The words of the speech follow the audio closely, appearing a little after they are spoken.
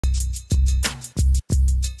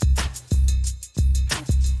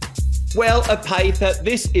Well, Epatha,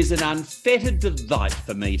 this is an unfettered delight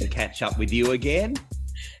for me to catch up with you again.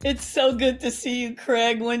 It's so good to see you,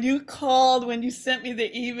 Craig. When you called, when you sent me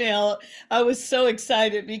the email, I was so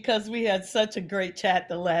excited because we had such a great chat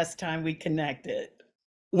the last time we connected.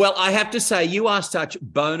 Well, I have to say, you are such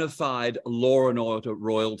bona fide law and order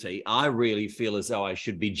royalty. I really feel as though I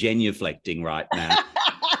should be genuflecting right now.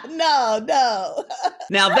 No.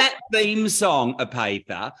 Now, that theme song,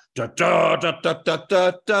 Epatha, da, da, da, da, da,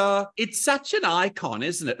 da, da, it's such an icon,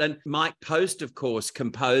 isn't it? And Mike Post, of course,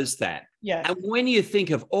 composed that. Yes. And when you think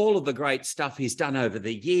of all of the great stuff he's done over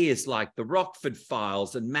the years, like the Rockford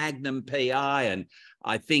Files and Magnum PI, and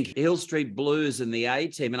I think Hill Street Blues and the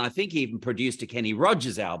A-Team, and I think he even produced a Kenny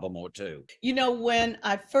Rogers album or two. You know, when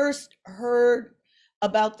I first heard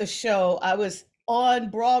about the show, I was on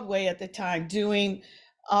Broadway at the time doing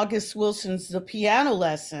August Wilson's The Piano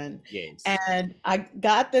Lesson. Yes. And I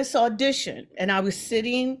got this audition, and I was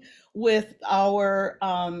sitting with our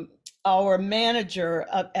manager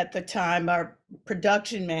at the time, our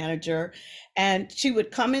production manager, and she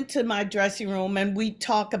would come into my dressing room and we'd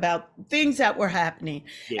talk about things that were happening.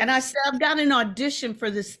 Yes. And I said, I've got an audition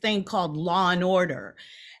for this thing called Law and Order.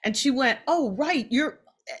 And she went, oh, right, you're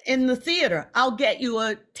in the theater. I'll get you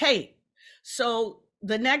a tape. So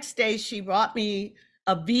the next day she brought me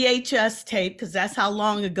a VHS tape, because that's how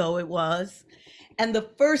long ago it was. And the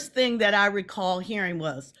first thing that I recall hearing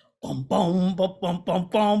was, boom, boom, boom, boom, boom,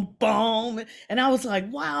 boom, boom. And I was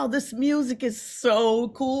like, wow, this music is so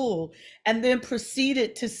cool. And then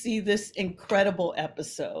proceeded to see this incredible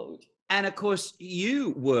episode. And of course,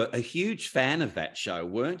 you were a huge fan of that show,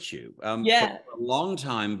 weren't you? Yeah. For a long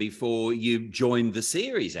time before you joined the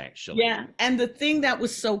series, actually. Yeah. And the thing that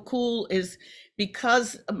was so cool is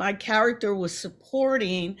because my character was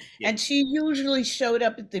supporting, Yes. and she usually showed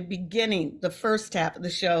up at the beginning, the first half of the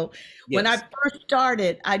show. Yes. When I first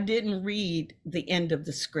started, I didn't read the end of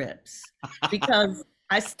the scripts because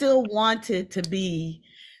I still wanted to be,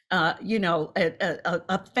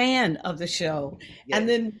 a fan of the show. Yes. And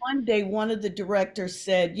then one day, one of the directors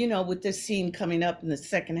said, with this scene coming up in the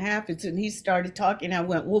second half, and he started talking. I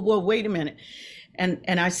went, well, wait a minute. And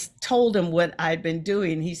I told him what I'd been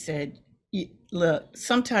doing. He said, look,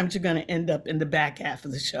 sometimes you're going to end up in the back half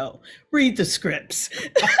of the show. Read the scripts.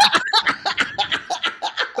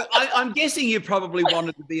 But I'm guessing you probably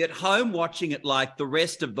wanted to be at home watching it like the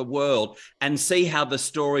rest of the world and see how the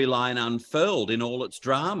storyline unfurled in all its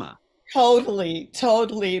drama. Totally.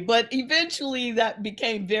 But eventually that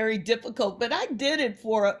became very difficult. But I did it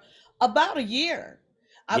for about a year.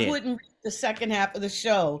 I wouldn't read the second half of the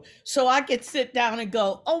show, so I could sit down and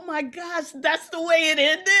go, oh my gosh, that's the way it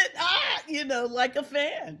ended. Like a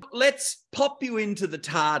fan. Let's pop you into the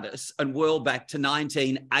TARDIS and whirl back to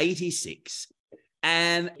 1986.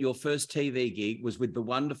 And your first TV gig was with the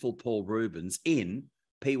wonderful Paul Reubens in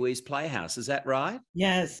Pee-wee's Playhouse. Is that right?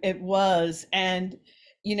 Yes, it was. And,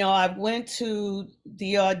 I went to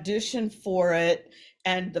the audition for it.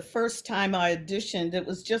 And the first time I auditioned, it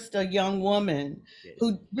was just a young woman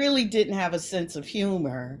who really didn't have a sense of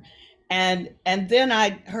humor. And then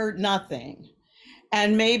I heard nothing.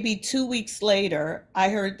 And maybe 2 weeks later, I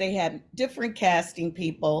heard they had different casting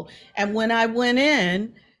people. And when I went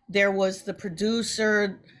in, there was the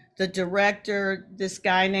producer, the director, this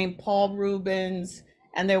guy named Paul Reubens,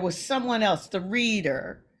 and there was someone else, the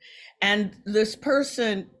reader. And this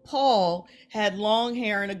person, Paul, had long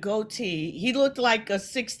hair and a goatee. He looked like a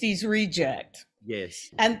 60s reject. Yes.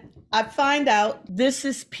 And I find out this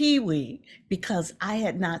is Pee-wee because I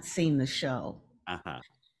had not seen the show. Uh-huh.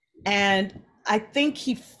 And I think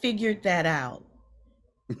he figured that out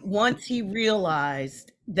once he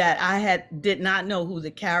realized that I did not know who the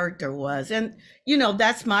character was. And,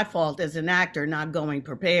 that's my fault as an actor, not going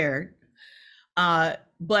prepared.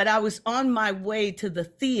 But I was on my way to the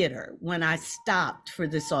theater when I stopped for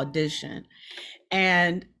this audition.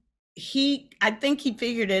 And I think he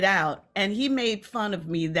figured it out, and he made fun of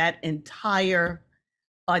me that entire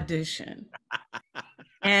audition.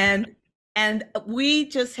 And we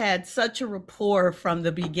just had such a rapport from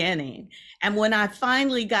the beginning. And when I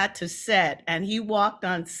finally got to set and he walked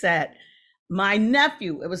on set,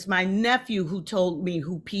 it was my nephew who told me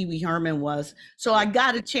who Pee Wee Herman was. So I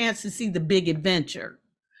got a chance to see The Big Adventure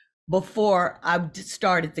before I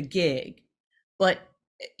started the gig. But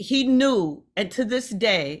he knew, and to this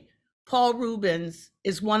day, Paul Reubens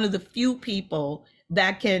is one of the few people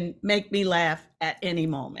that can make me laugh at any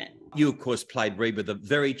moment. You, of course, played Reba, the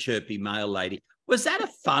very chirpy male lady. Was that a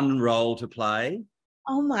fun role to play?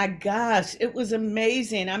 Oh my gosh, it was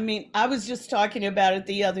amazing. I mean, I was just talking about it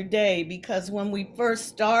the other day because when we first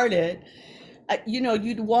started,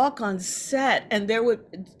 you'd walk on set and there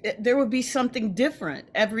would be something different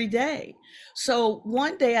every day. So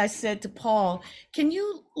one day I said to Paul, can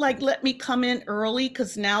you like let me come in early,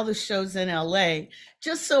 because now the show's in LA,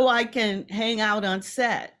 just so I can hang out on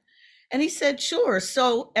set? And he said, sure.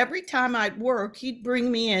 So every time I'd work, he'd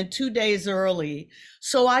bring me in 2 days early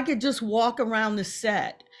so I could just walk around the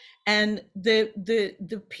set. And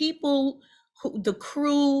the people, the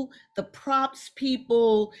crew, the props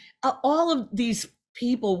people, all of these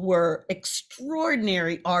people were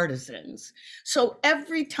extraordinary artisans. So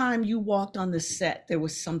every time you walked on the set, there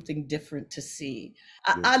was something different to see.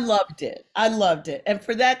 I loved it. I loved it. And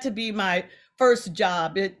for that to be my first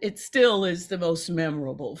job, it still is the most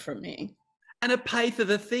memorable for me. And Epatha,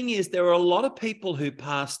 the thing is, there are a lot of people who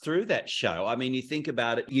pass through that show. I mean, you think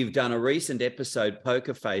about it, you've done a recent episode,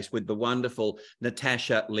 Poker Face, with the wonderful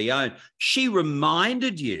Natasha Lyonne. She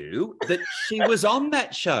reminded you that she was on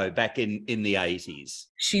that show back in the 80s.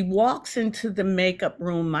 She walks into the makeup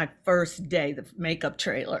room my first day, the makeup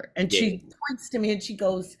trailer, and she points to me and she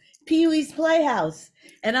goes, Pee-wee's Playhouse.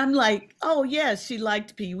 And I'm like, oh, yes, she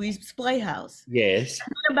liked Pee-wee's Playhouse. Yes.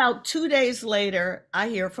 And then about 2 days later, I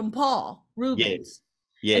hear from Paul Rubens. Yes.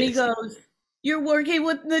 Yes. And he goes, you're working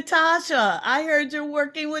with Natasha. I heard you're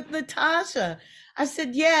working with Natasha. I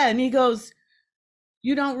said, yeah. And he goes,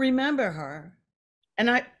 you don't remember her?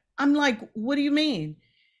 And I'm like, what do you mean?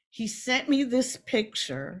 He sent me this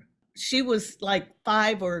picture. She was like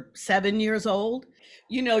 5 or 7 years old.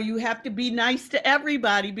 You have to be nice to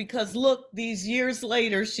everybody, because look, these years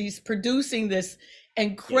later, she's producing this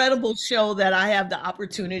incredible show that I have the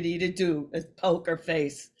opportunity to do as Poker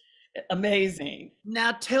Face. Amazing.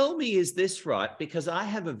 Now, tell me, is this right? Because I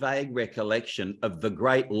have a vague recollection of the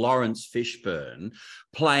great Lawrence Fishburne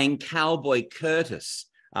playing Cowboy Curtis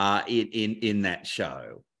in that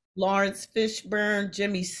show. Lawrence Fishburne,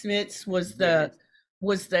 Jimmy Smits was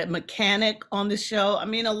the mechanic on the show. I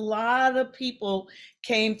mean, a lot of people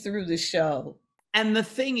came through the show. And the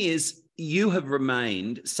thing is, you have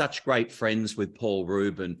remained such great friends with Paul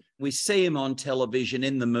Rubin. We see him on television,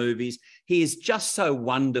 in the movies. He is just so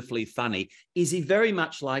wonderfully funny. Is he very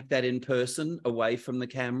much like that in person, away from the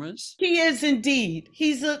cameras? He is indeed.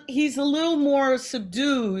 He's a little more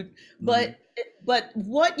subdued, but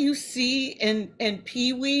what you see in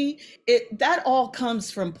Pee-wee, that all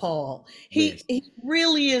comes from Paul. He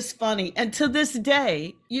really is funny. And to this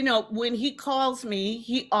day, when he calls me,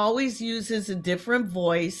 he always uses a different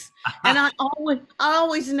voice. And I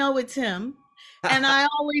always know it's him. And I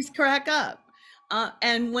always crack up.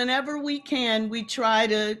 And whenever we can, we try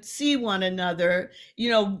to see one another,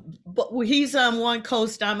 but he's on one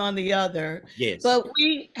coast, I'm on the other. Yes. But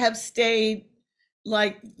we have stayed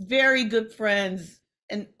like very good friends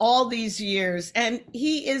in all these years. And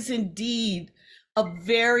he is indeed a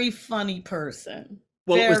very funny person.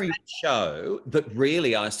 Well, it was that show that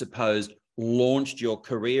really, I suppose, launched your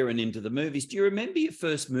career and into the movies. Do you remember your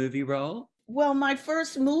first movie role? Well, my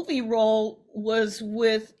first movie role was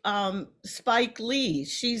with Spike Lee.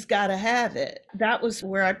 She's Gotta Have It. That was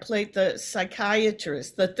where I played the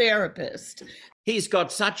psychiatrist, the therapist. He's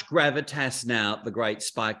got such gravitas now, the great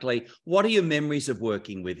Spike Lee. What are your memories of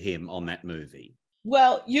working with him on that movie?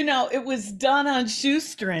 Well, it was done on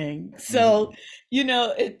shoestring. So,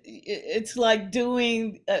 it's like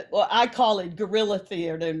doing, well, I call it guerrilla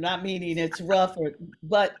theater, not meaning it's rough,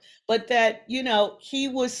 but that, he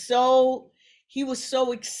was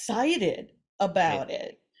so excited about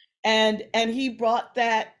it. And he brought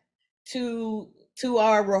that to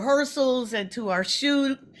our rehearsals and to our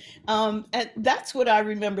shoot. And that's what I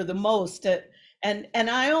remember the most. And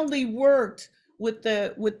I only worked with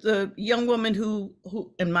the young woman who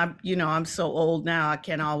and I'm so old now, I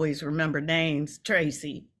can't always remember names,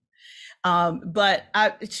 Tracy. But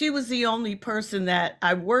she was the only person that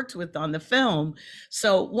I worked with on the film.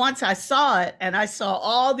 So once I saw it and I saw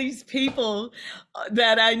all these people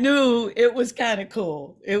that I knew, it was kind of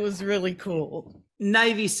cool. It was really cool.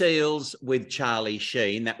 Navy SEALs with Charlie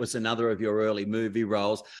Sheen, that was another of your early movie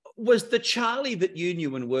roles. Was the Charlie that you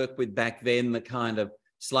knew and worked with back then the kind of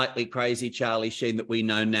slightly crazy Charlie Sheen that we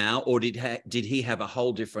know now, or did he have a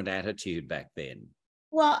whole different attitude back then?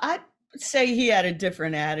 Well, I'd say he had a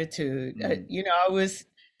different attitude.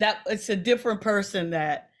 It's a different person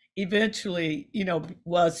that eventually,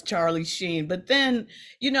 was Charlie Sheen. But then,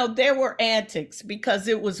 there were antics because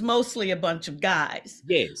it was mostly a bunch of guys.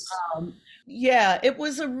 Yes. It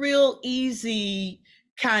was a real easy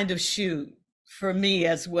kind of shoot for me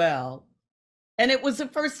as well. And it was the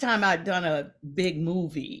first time I'd done a big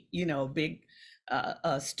movie, big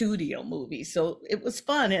studio movie. So it was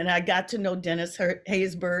fun, and I got to know Dennis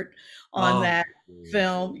Haysbert on Oh, that yes.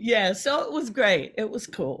 film. Yeah, so it was great. It was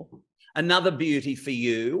cool. Another beauty for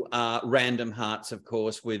you, Random Hearts, of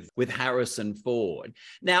course, with Harrison Ford.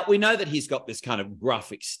 Now, we know that he's got this kind of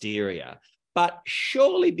gruff exterior, but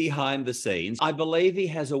surely behind the scenes, I believe he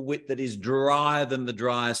has a wit that is drier than the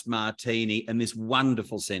driest martini and this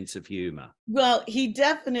wonderful sense of humor. Well, he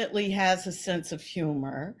definitely has a sense of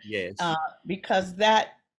humor, Yes. because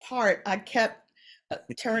that part I kept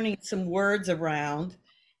turning some words around,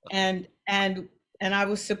 and I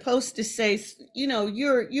was supposed to say, you know,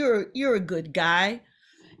 you're a good guy,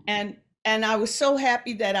 and I was so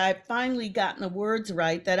happy that I finally gotten the words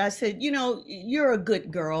right that I said, you know, you're a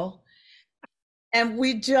good girl, and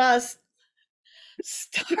we just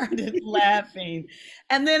started laughing.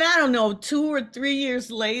 And then I don't know, 2 or 3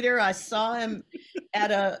 years later, I saw him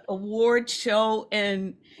at a award show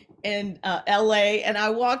in LA, and I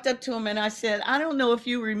walked up to him and I said, "I don't know if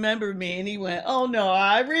you remember me." And he went, "Oh no,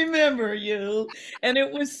 I remember you." And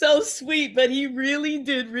it was so sweet, but he really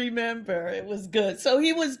did remember. It was good. So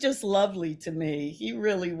he was just lovely to me. He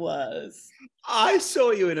really was. I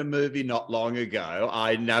saw you in a movie not long ago.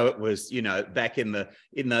 I know it was, you know, back in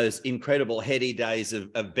those incredible heady days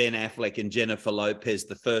of Ben Affleck and Jennifer Lopez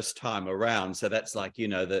the first time around. So that's like, you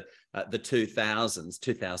know, the 2000s,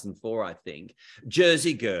 2004, I think.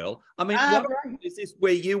 Jersey Girl. I mean, what Right. is this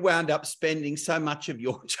where you wound up spending so much of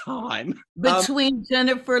your time? Between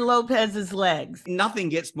Jennifer Lopez's legs. Nothing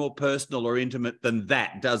gets more personal or intimate than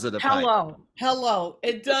that, does it, Epatha? Hello.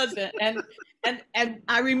 It doesn't. And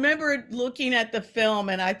I remember looking at the film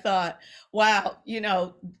and I thought, wow, you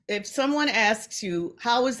know, if someone asks you,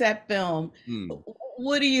 how was that film?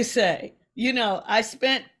 What do you say? You know, I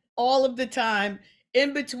spent all of the time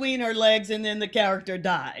in between her legs and then the character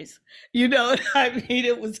dies. You know, I mean,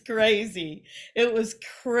 it was crazy. It was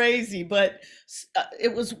crazy, but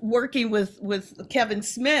it was working with Kevin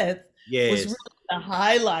Smith was Yes. really the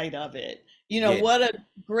highlight of it. You know, Yes. what a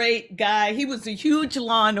great guy. He was a huge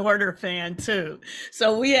Law and Order fan too.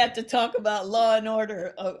 So we had to talk about Law and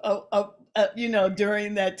Order, you know,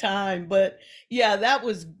 during that time. But yeah, that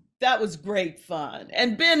was great fun.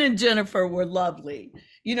 And Ben and Jennifer were lovely.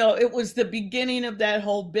 You know, it was the beginning of that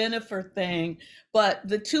whole Bennifer thing, but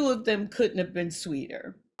the two of them couldn't have been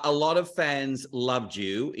sweeter. A lot of fans loved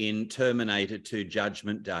you in Terminator 2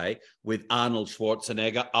 Judgment Day with Arnold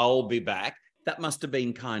Schwarzenegger. I'll be back. That must have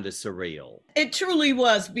been kind of surreal. It truly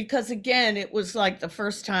was, because again, it was like the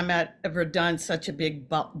first time I'd ever done such a big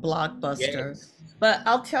blockbuster. Yes. But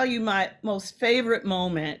I'll tell you my most favorite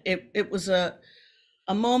moment. It was a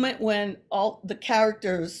moment when all the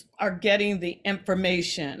characters are getting the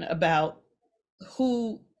information about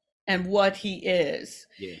who and what he is.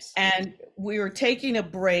 Yes. And we were taking a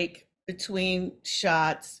break between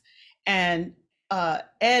shots, and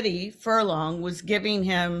Eddie Furlong was giving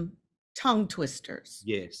him tongue twisters.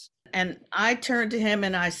 Yes. And I turned to him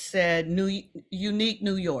and I said, unique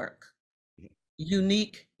New York,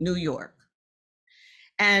 unique New York.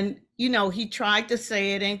 And, you know, he tried to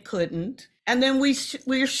say it and couldn't. And then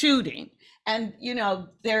we're shooting, and, you know,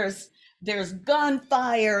 there's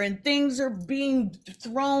gunfire and things are being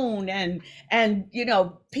thrown, and, you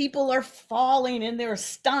know, people are falling and there are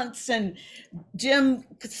stunts. And Jim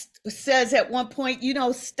says at one point, you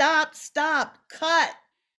know, stop, cut.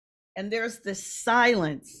 And there's this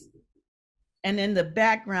silence. And in the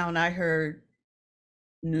background, I heard,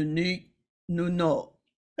 Nuni, no.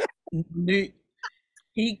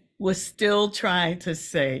 He was still trying to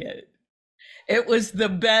say it. It was the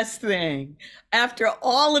best thing. After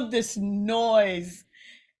all of this noise,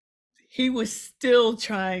 he was still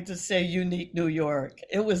trying to say unique New York.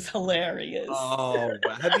 It was hilarious. Oh,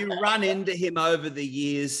 have you run into him over the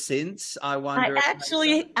years since? I wonder. I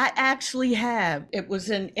actually have. It was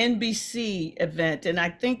an NBC event, and I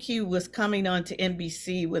think he was coming on to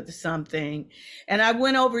NBC with something. And I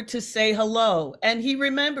went over to say hello, and he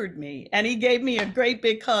remembered me, and he gave me a great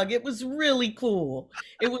big hug. It was really cool.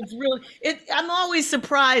 It was really. I'm always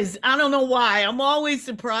surprised. I don't know why. I'm always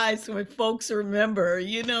surprised when folks remember.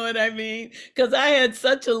 You know what I mean? Because I had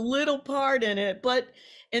such a little part in it. But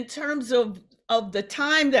in terms of the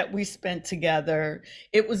time that we spent together,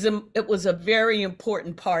 it was a very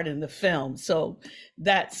important part in the film. So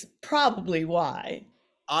that's probably why.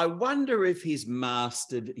 I wonder if he's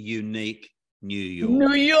mastered unique New York.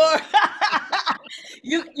 New York.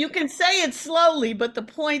 You can say it slowly, but the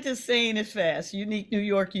point is saying it fast. Unique New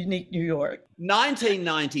York, unique New York.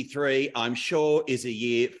 1993, I'm sure, is a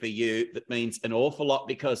year for you that means an awful lot,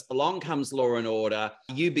 because along comes Law and Order.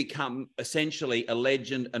 You become essentially a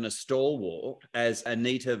legend and a stalwart as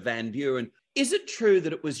Anita Van Buren. Is it true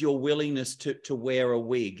that it was your willingness to wear a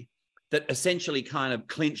wig that essentially kind of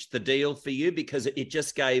clinched the deal for you, because it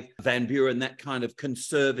just gave Van Buren that kind of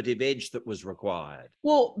conservative edge that was required?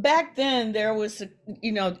 Well, back then there was,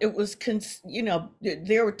 it was,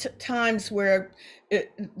 there were times where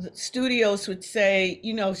the studios would say,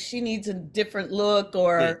 she needs a different look,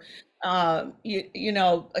 or,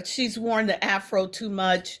 she's worn the afro too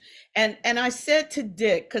much. And I said to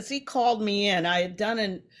Dick, because he called me in, I had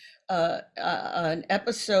done an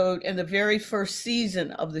episode in the very first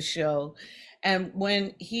season of the show. And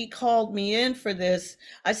when he called me in for this,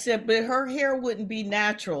 I said, but her hair wouldn't be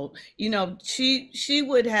natural. She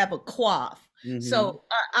would have a coif. Mm-hmm. So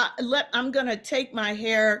I'm going to take my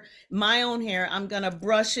own hair, I'm going to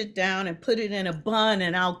brush it down and put it in a bun,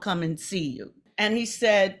 and I'll come and see you. And he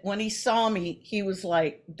said, when he saw me, he was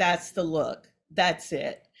like, that's the look. That's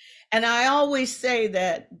it. And I always say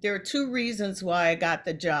that there are two reasons why I got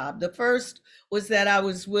the job. The first was that I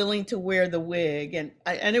was willing to wear the wig, and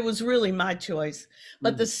it was really my choice.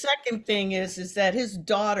 But the second thing is that his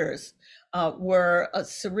daughters were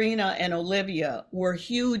Serena and Olivia were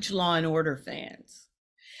huge Law and Order fans.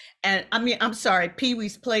 And I'm sorry,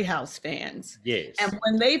 Pee-wee's Playhouse fans. Yes. And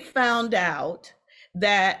when they found out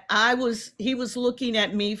that he was looking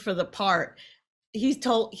at me for the part, he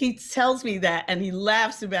tells me that, and he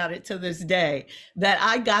laughs about it to this day, that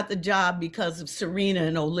I got the job because of Serena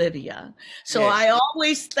and Olivia. So yes. I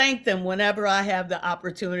always thank them whenever I have the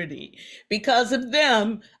opportunity. Because of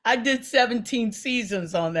them, I did 17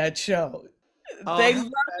 seasons on that show. Oh,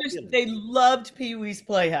 they loved Pee-wee's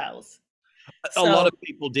Playhouse. A lot of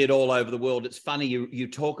people did all over the world. It's funny, you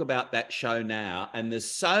talk about that show now, and there's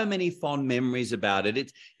so many fond memories about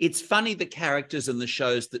it. It's funny, the characters and the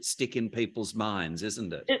shows that stick in people's minds,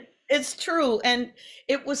 isn't it? It's true. And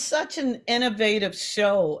it was such an innovative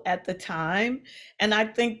show at the time. And I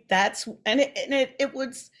think it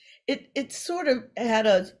sort of had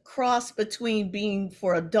a cross between being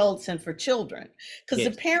for adults and for children, because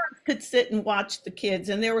yes. The parents could sit and watch the kids,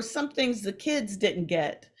 and there were some things the kids didn't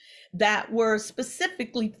get that were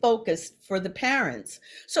specifically focused for the parents.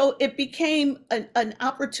 So it became an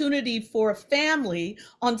opportunity for a family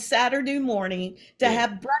on Saturday morning to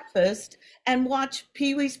have breakfast and watch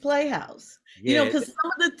Pee-wee's Playhouse. Yeah. Because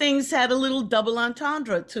some of the things had a little double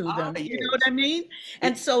entendre to them. Yes. You know what I mean?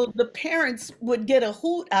 And so the parents would get a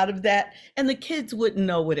hoot out of that, and the kids wouldn't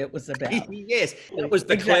know what it was about. Yes, that was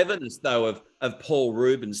the cleverness, though, of Paul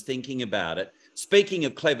Rubens thinking about it. Speaking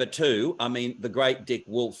of clever too, the great Dick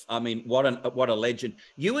Wolf, what a legend.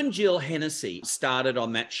 You and Jill Hennessy started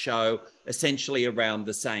on that show essentially around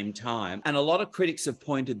the same time. And a lot of critics have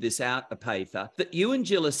pointed this out, Epatha, that you and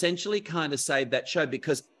Jill essentially kind of saved that show,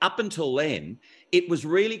 because up until then, it was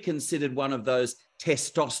really considered one of those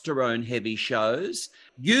testosterone-heavy shows.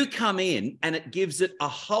 You come in and it gives it a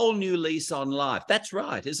whole new lease on life. That's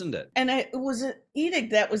right, isn't it? And it was an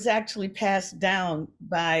edict that was actually passed down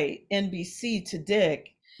by NBC to Dick,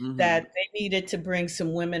 that they needed to bring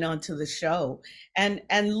some women onto the show. And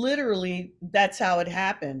literally, that's how it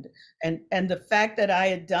happened. And the fact that I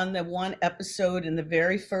had done the one episode in the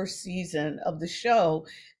very first season of the show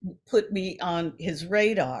put me on his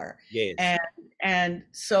radar. Yes. And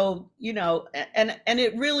so, and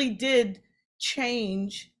it really did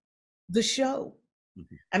change the show.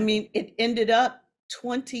 It ended up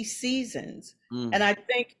 20 seasons. And I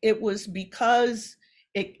think it was because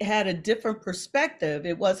it had a different perspective.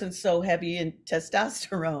 It wasn't so heavy in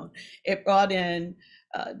testosterone. It brought in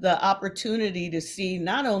the opportunity to see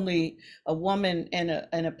not only a woman in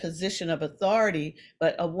a position of authority,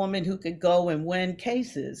 but a woman who could go and win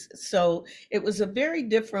cases. So it was a very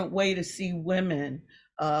different way to see women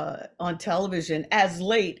on television as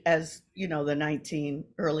late as, the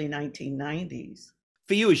early 1990s.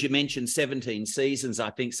 For you, as you mentioned, 17 seasons, I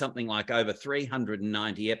think something like over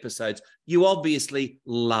 390 episodes. You obviously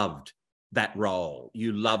loved that role.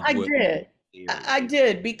 You loved working. I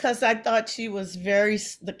did, because I thought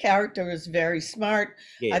the character was very smart.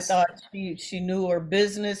 Yes. I thought she knew her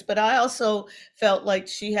business, but I also felt like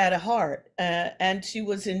she had a heart, and she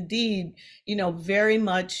was indeed, very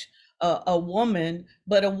much a woman,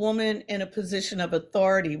 but a woman in a position of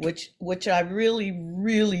authority, which I really,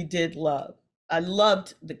 really did love. I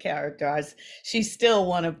loved the character. She's still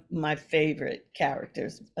one of my favorite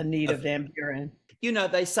characters, Anita Van Buren.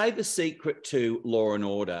 They say the secret to Law and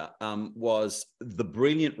Order was the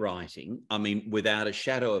brilliant writing, without a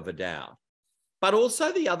shadow of a doubt. But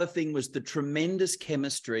also the other thing was the tremendous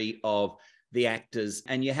chemistry of the actors.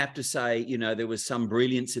 And you have to say, you know, there was some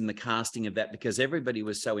brilliance in the casting of that because everybody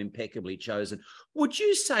was so impeccably chosen. Would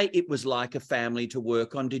you say it was like a family to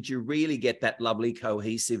work on? Did you really get that lovely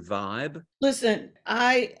cohesive vibe? Listen,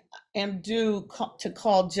 I am due to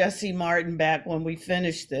call Jesse Martin back when we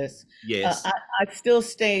finish this. Yes. I still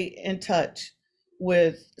stay in touch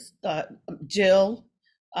with uh, Jill.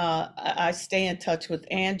 I stay in touch with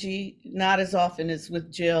Angie, not as often as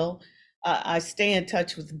with Jill. I stay in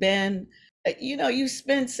touch with Ben. You know, you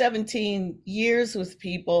spend 17 years with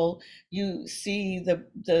people. You see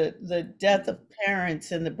the death of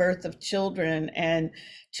parents and the birth of children and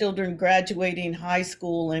children graduating high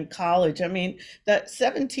school and college. I mean, that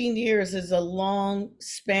 17 years is a long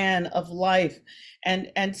span of life.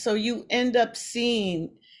 And so you end up seeing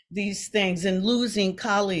these things and losing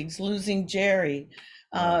colleagues, losing Jerry,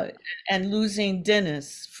 Right. uh, and losing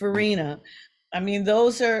Dennis, Farina. I mean,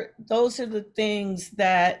 those are the things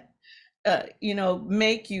that you know,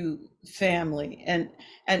 make you family. And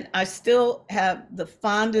I still have the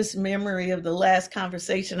fondest memory of the last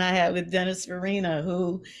conversation I had with Dennis Farina,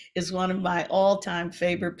 who is one of my all-time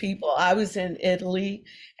favorite people. I was in Italy,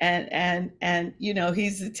 and you know,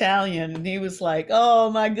 he's Italian, and he was like,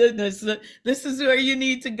 "Oh my goodness, this is where you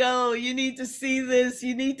need to go. You need to see this.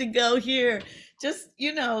 You need to go here." Just,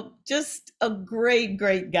 you know, just a great,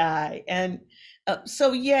 great guy. And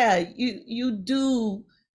so yeah, you do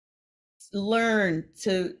learn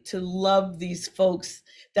to love these folks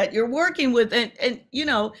that you're working with, and you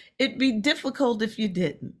know, it'd be difficult if you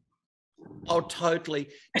didn't. Oh, totally.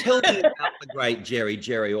 Tell me about the great Jerry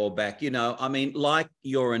Orbach. You know, I mean, like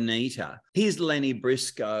your Anita, his Lenny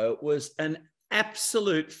Briscoe was an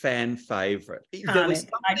absolute fan favorite. There was Iconic,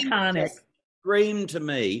 something that iconic. just screamed to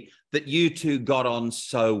me that you two got on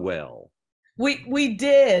so well. We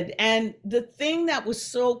did. And the thing that was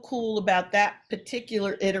so cool about that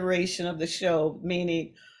particular iteration of the show,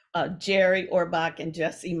 meaning Jerry Orbach and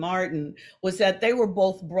Jesse Martin, was that they were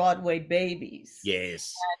both Broadway babies.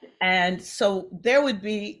 Yes. And so there would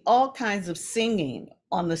be all kinds of singing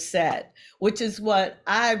on the set, which is what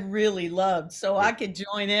I really loved. So I could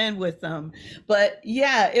join in with them. But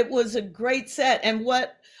yeah, it was a great set. And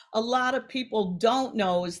what a lot of people don't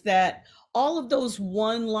know is that all of those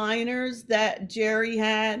one-liners that Jerry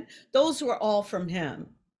had, those were all from him.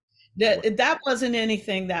 That wasn't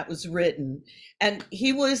anything that was written. And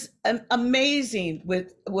he was amazing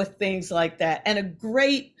with things like that, and a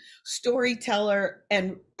great storyteller,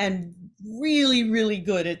 and really, really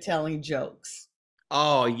good at telling jokes.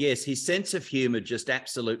 Oh, yes. His sense of humor just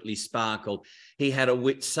absolutely sparkled. He had a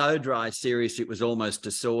wit so dry, serious, it was almost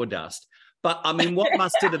a sawdust. But I mean, what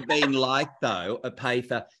must it have been like, though,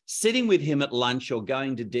 Epatha, sitting with him at lunch or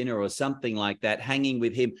going to dinner or something like that, hanging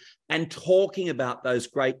with him and talking about those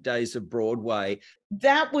great days of Broadway?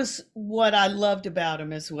 That was what I loved about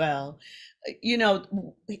him as well. You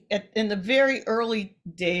know, in the very early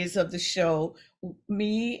days of the show,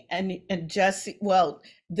 me and Jesse, well,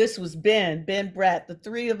 this was Ben Bratt, the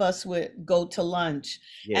three of us would go to lunch.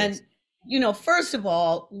 Yes. And, you know, first of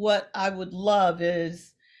all, what I would love is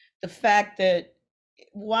the fact that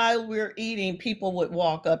while we're eating, people would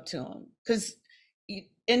walk up to him. Because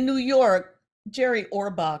in New York, Jerry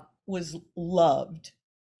Orbach was loved.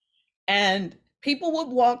 And people would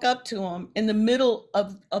walk up to him in the middle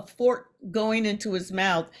of a fork going into his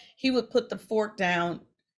mouth. He would put the fork down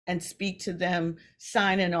and speak to them,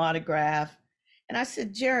 sign an autograph. And I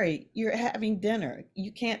said, "Jerry, you're having dinner.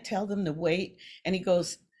 You can't tell them to wait." And he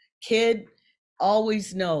goes, "Kid,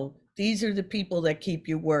 always know these are the people that keep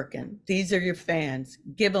you working. These are your fans.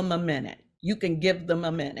 Give them a minute. You can give them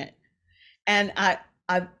a minute." And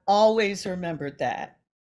I've always remembered that.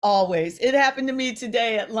 Always. It happened to me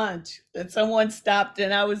today at lunch that someone stopped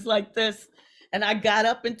and I was like this, and I got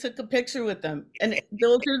up and took a picture with them. And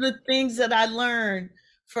those are the things that I learned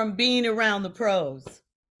from being around the pros.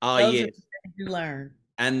 Oh, Those are the yes. things you learn.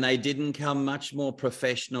 And they didn't come much more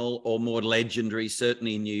professional or more legendary,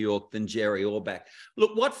 certainly in New York, than Jerry Orbach.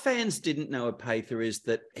 Look, what fans didn't know, Epatha, is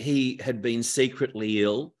that he had been secretly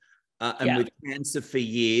ill and Yeah. with cancer for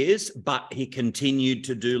years, but he continued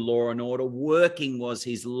to do Law and Order. Working was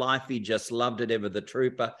his life. He just loved it, ever the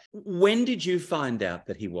trooper. When did you find out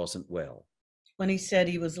that he wasn't well? When he said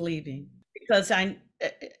he was leaving, because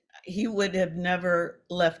he would have never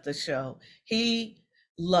left the show. He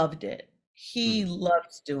loved it. He Mm.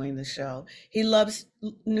 loves doing the show. He loves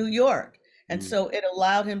New York. And Mm. so it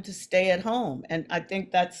allowed him to stay at home. And I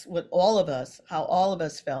think that's what how all of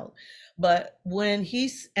us felt. But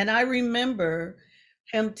and I remember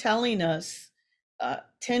him telling us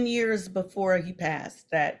 10 years before he passed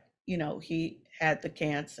that, you know, he had the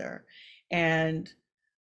cancer. And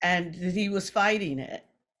and that he was fighting it,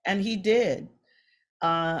 and he did.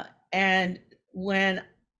 And when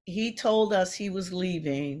he told us he was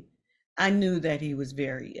leaving, I knew that he was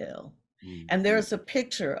very ill. And there's a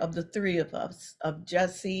picture of the three of us, of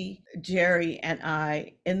Jesse, Jerry, and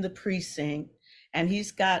I in the precinct. And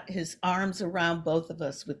he's got his arms around both of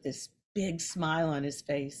us with this big smile on his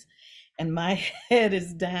face. And my head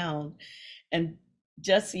is down. And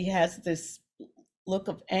Jesse has this look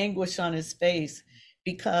of anguish on his face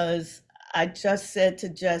because I just said to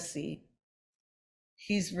Jesse,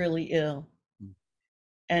 he's really ill.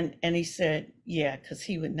 And he said, yeah, because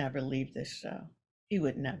he would never leave this show. He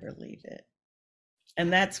would never leave it.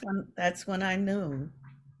 And that's when I knew.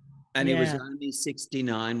 And he was only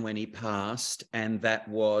 69 when he passed, and that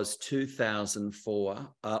was 2004,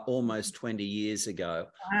 almost 20 years ago.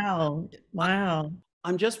 Wow.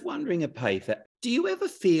 I'm just wondering, Epatha, do you ever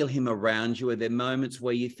feel him around you? Are there moments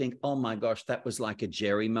where you think, oh my gosh, that was like a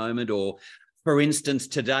Jerry moment? Or, for instance,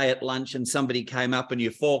 today at lunch and somebody came up and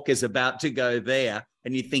your fork is about to go there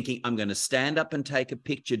and you're thinking, I'm going to stand up and take a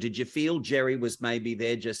picture. Did you feel Jerry was maybe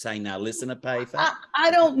there just saying, now listen, Epatha? I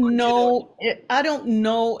don't know. I don't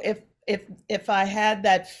know if I had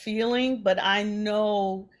that feeling, but I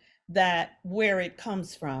know that where it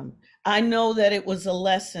comes from. I know that it was a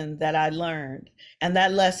lesson that I learned, and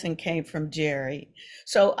that lesson came from Jerry.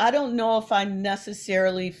 So I don't know if I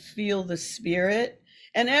necessarily feel the spirit.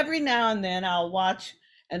 And every now and then I'll watch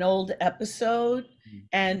an old episode,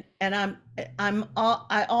 and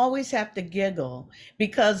I always have to giggle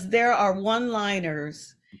because there are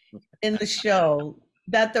one-liners in the show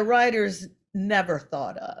that the writers never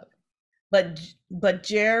thought of. But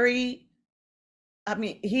Jerry, I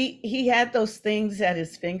mean, he had those things at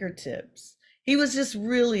his fingertips. He was just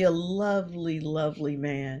really a lovely, lovely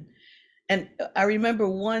man. And I remember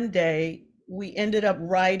one day we ended up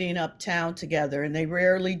riding uptown together, and they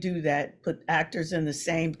rarely do that, put actors in the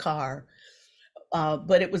same car.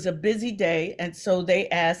 But it was a busy day, and so they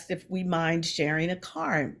asked if we mind sharing a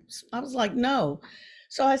car. And I was like, no.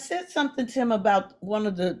 So I said something to him about one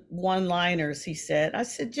of the one-liners he said. I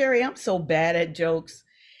said, Jerry, I'm so bad at jokes.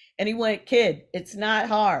 And he went, kid, it's not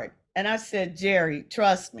hard. And I said, Jerry,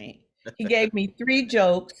 trust me. He gave me 3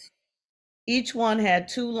 jokes. Each one had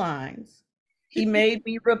 2 lines. He made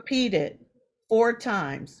me repeat it 4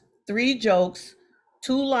 times. 3 jokes,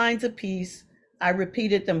 2 lines apiece. I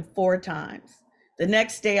repeated them 4 times. The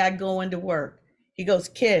next day I go into work. He goes,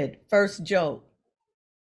 kid, first joke.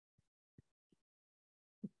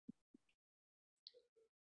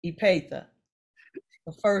 Epatha,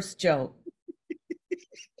 the first joke.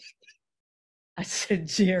 I said,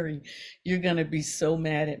 Jerry, you're going to be so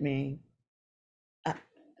mad at me.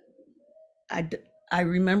 I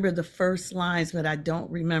remember the first lines, but I don't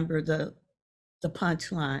remember the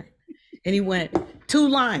punchline. And he went, 2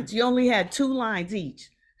 lines. You only had 2 lines each.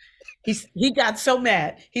 He got so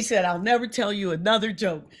mad. He said, I'll never tell you another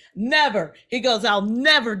joke. Never. He goes, I'll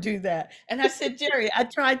never do that. And I said, Jerry, I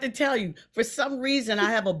tried to tell you. For some reason, I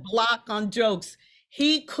have a block on jokes.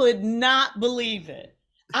 He could not believe it.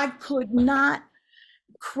 I could not,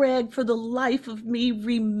 Craig, for the life of me,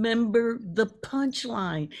 remember the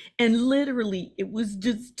punchline. And literally, it was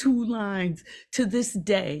just 2 lines. To this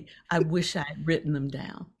day, I wish I had written them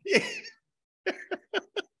down.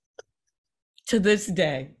 To this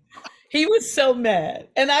day. He was so mad.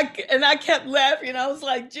 And I kept laughing. I was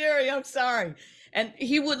like, Jerry, I'm sorry. And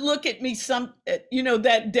he would look at me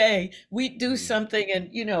that day we'd do something and,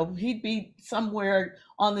 he'd be somewhere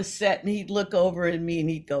on the set and he'd look over at me and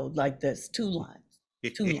he'd go like this, 2 lines.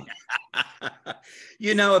 2 lines.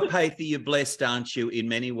 Epatha, you're blessed, aren't you, in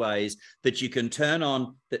many ways, that you can turn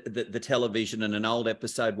on the television and an old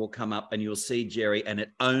episode will come up and you'll see Jerry and it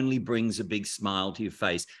only brings a big smile to your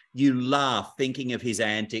face. You laugh thinking of his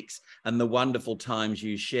antics and the wonderful times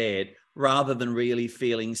you shared rather than really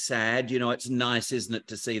feeling sad. It's nice, isn't it,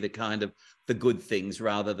 to see the good things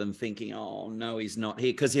rather than thinking, oh, no, he's not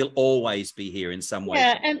here, because he'll always be here in some way.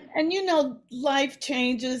 Yeah, and life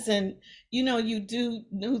changes and, you do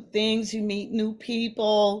new things, you meet new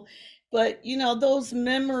people, but, those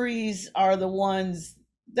memories are the ones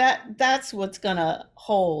that's what's going to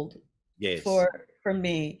hold. Yes. For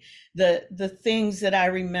me, the things that I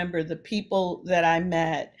remember, the people that I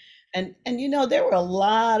met. And there were a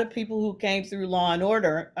lot of people who came through Law and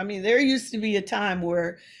Order. I mean, there used to be a time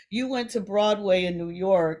where you went to Broadway in New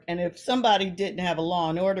York, and if somebody didn't have a Law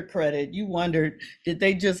and Order credit, you wondered, did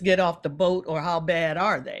they just get off the boat or how bad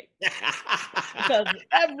are they? Because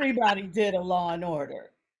everybody did a Law and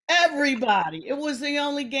Order. Everybody. It was the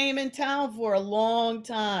only game in town for a long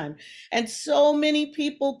time. And so many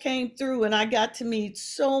people came through, and I got to meet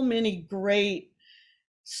so many great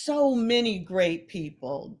so many great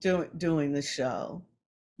people doing the show.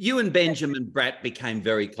 You and Benjamin Bratt became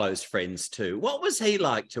very close friends too. What was he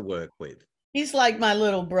like to work with? He's like my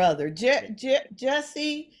little brother.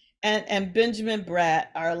 Jesse and Benjamin Bratt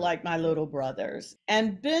are like my little brothers.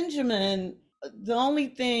 And Benjamin, the only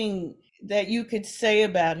thing that you could say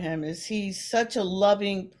about him is he's such a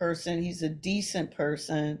loving person. He's a decent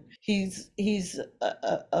person. He's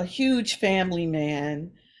a huge family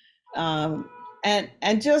man,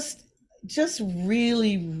 and just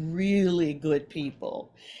really really good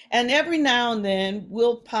people. And every now and then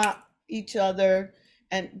we'll pop each other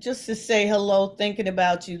and just to say hello, thinking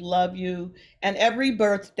about you, love you. And every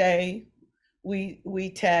birthday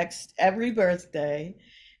we text every birthday.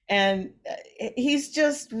 And he's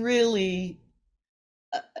just really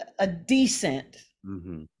a decent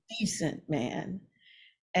Mm-hmm. decent man.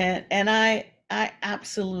 And I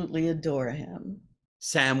absolutely adore him.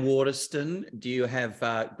 Sam Waterston, do you have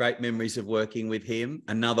great memories of working with him?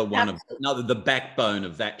 Another one of the backbone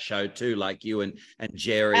of that show too, like you and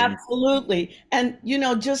Jerry. Absolutely. And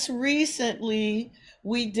just recently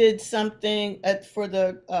we did something for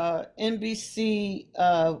the NBC,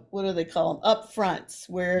 what do they call them, upfronts,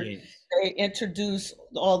 where Yes. they introduce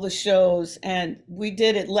all the shows. And we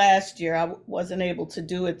did it last year. I wasn't able to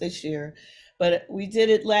do it this year, but we did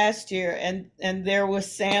it last year. And there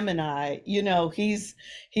was Sam and I.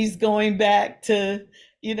 He's going back to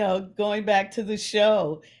the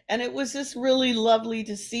show. And it was just really lovely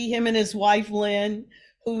to see him and his wife Lynn,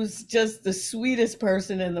 who's just the sweetest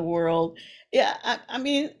person in the world. Yeah, I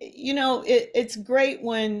mean, it's great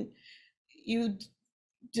when you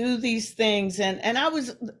do these things. And I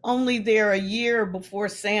was only there a year before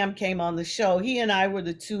Sam came on the show. He and I were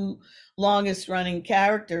the two longest running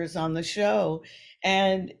characters on the show.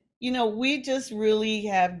 And, we just really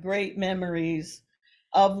have great memories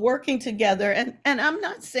of working together. And I'm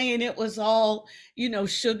not saying it was all,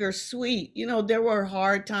 sugar sweet. There were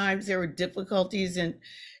hard times, there were difficulties, and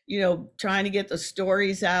trying to get the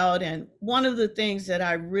stories out. And one of the things that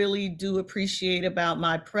I really do appreciate about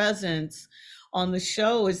my presence on the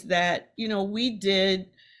show is that we did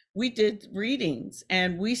readings,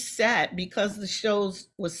 and we sat, because the shows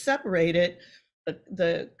was separated.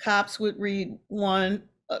 The cops would read one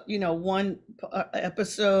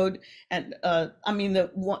episode, and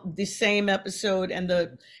the same episode, and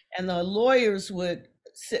the lawyers would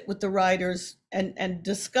sit with the writers and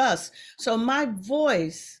discuss. So my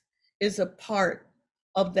voice is a part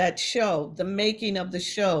of that show, the making of the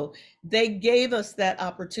show. They gave us that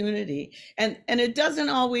opportunity, and it doesn't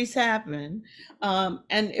always happen,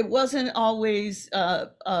 and it wasn't always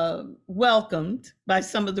welcomed by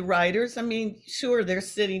some of the writers. I mean, sure, they're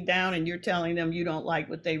sitting down and you're telling them you don't like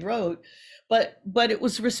what they wrote, but it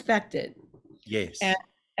was respected. Yes.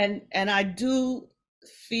 And I do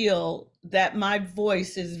feel that my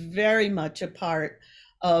voice is very much a part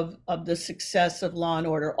of the success of Law and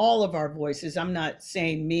Order. All of our voices. I'm not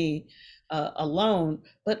saying me alone,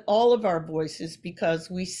 but all of our voices, because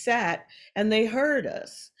we sat and they heard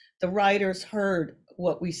us. The writers heard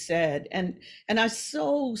what we said, and I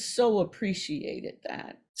so appreciated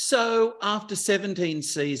that. So after 17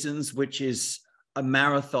 seasons, which is a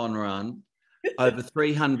marathon run, over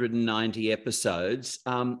 390 episodes,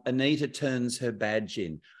 Anita turns her badge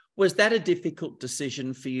in. Was that a difficult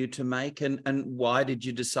decision for you to make? And why did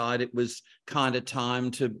you decide it was kind of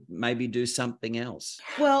time to maybe do something else?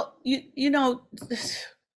 Well,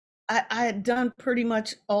 I had done pretty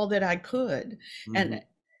much all that I could. Mm-hmm.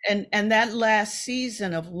 And that last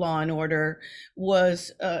season of Law and Order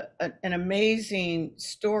was an amazing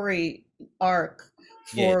story arc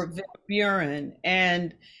for Yes. Buren,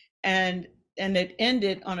 and it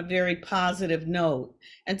ended on a very positive note.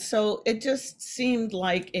 And so it just seemed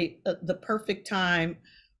like the perfect time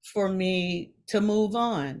for me to move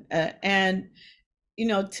on. And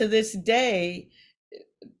to this day,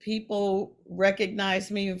 people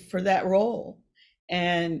recognize me for that role.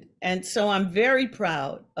 And so I'm very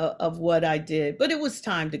proud of what I did, but it was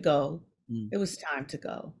time to go. It was time to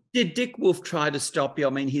go. Did Dick Wolf try to stop you? I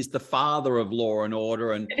mean, he's the father of Law and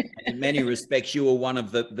Order, and in many respects, you were one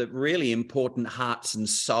of the really important hearts and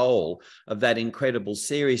soul of that incredible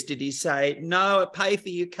series. Did he say, no,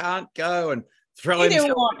 Epatha, you can't go, and throw himself? He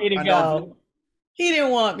didn't want me to go. He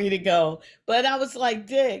didn't want me to go. But I was like,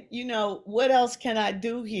 Dick, what else can I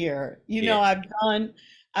do here?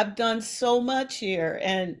 I've done so much here.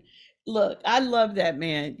 And look, I love that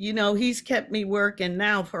man. He's kept me working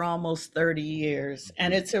now for almost 30 years.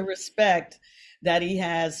 And it's a respect that he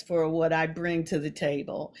has for what I bring to the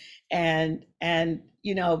table. And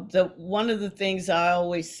one of the things I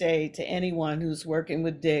always say to anyone who's working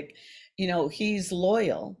with Dick, he's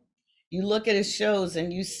loyal. You look at his shows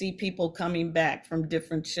and you see people coming back from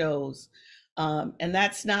different shows. And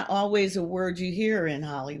that's not always a word you hear in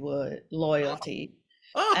Hollywood, loyalty.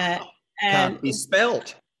 Oh, And, can't be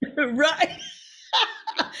spelt. right.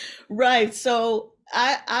 Right. So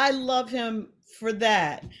I love him for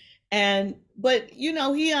that. But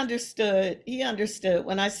he understood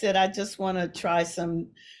when I said I just want to try some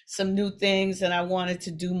new things and I wanted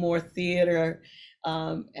to do more theater.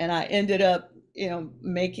 And I ended up,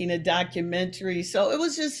 making a documentary. So it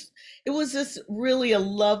was just really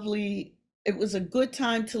it was a good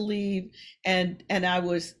time to leave. And I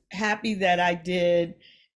was happy that I did.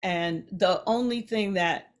 And the only thing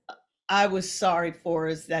that I was sorry for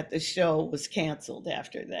is that the show was canceled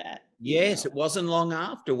after that. Yes, it wasn't long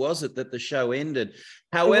after, was it, that the show ended?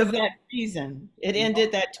 However, it was However, that season. It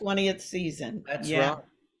ended that 20th season. That's right.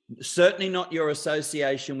 Certainly not your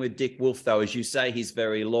association with Dick Wolf, though. As you say, he's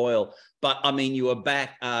very loyal. But I mean, you were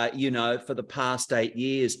back, for the past 8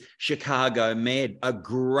 years. Chicago Med, a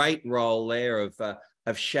great role there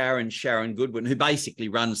of Sharon Goodwin, who basically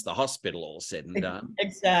runs the hospital, all said and done.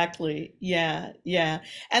 Exactly. Yeah.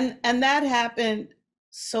 And that happened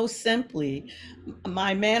so simply.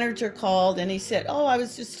 My manager called and he said, "Oh, I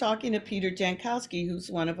was just talking to Peter Jankowski,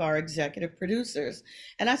 who's one of our executive producers."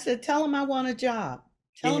 And I said, "Tell him I want a job.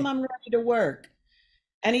 Tell him I'm ready to work."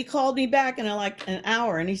 And he called me back in like an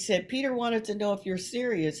hour and he said, "Peter wanted to know if you're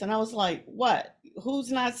serious." And I was like, "What?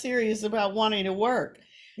 Who's not serious about wanting to work?"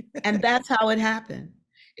 And that's how it happened.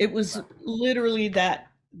 It was literally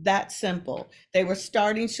that simple. They were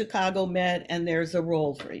starting Chicago Med and there's a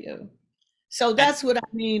role for you. So that's what I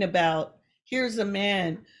mean about here's a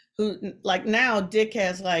man who, like, now Dick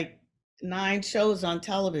has like 9 shows on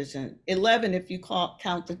television, 11 if you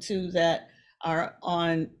count the 2 that are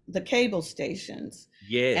on the cable stations.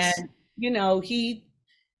 Yes. And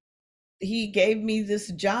he gave me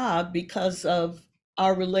this job because of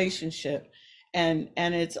our relationship. And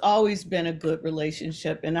it's always been a good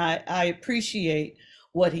relationship. And I appreciate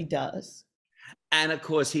what he does. And of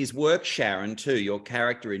course, his work, Sharon, too, your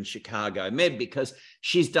character in Chicago Med, because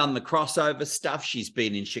she's done the crossover stuff. She's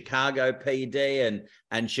been in Chicago PD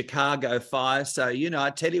and Chicago Fire. So, I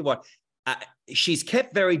tell you what, she's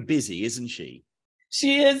kept very busy, isn't she?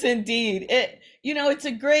 She is indeed. It's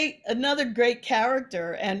another great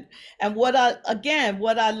character. And what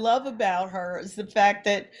I love about her is the fact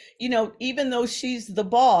that, even though she's the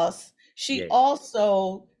boss, she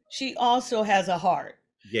also has a heart.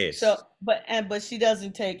 Yes. So, but she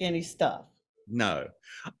doesn't take any stuff. No.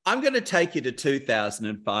 I'm going to take you to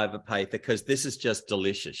 2005, Epatha, because this is just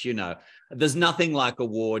delicious. There's nothing like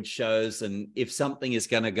award shows. And if something is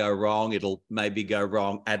going to go wrong, it'll maybe go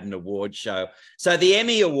wrong at an award show. So the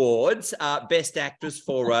Emmy Awards, Best Actress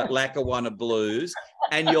for Lackawanna Blues,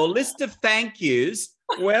 and your list of thank yous,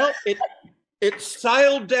 well, it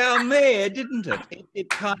sailed down there, didn't it? It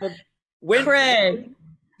kind of went. Craig.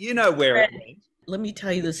 You know where it went. Let me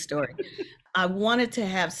tell you the story. I wanted to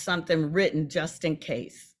have something written just in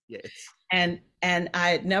case. Yes. And I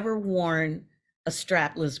had never worn a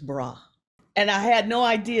strapless bra. And I had no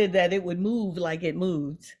idea that it would move like it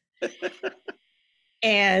moved.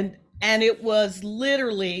 and it was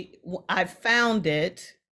literally, I found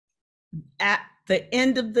it at the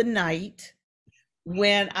end of the night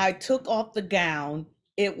when I took off the gown.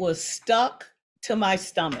 It was stuck to my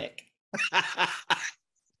stomach.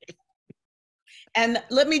 And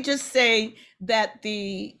let me just say that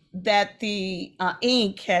the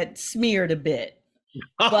ink had smeared a bit,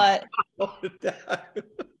 but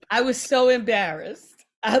I was so embarrassed.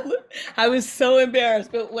 I was so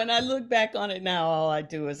embarrassed. But when I look back on it now, all I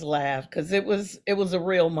do is laugh because it was a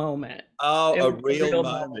real moment. Oh, a real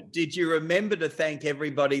moment. Did you remember to thank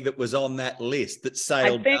everybody that was on that list that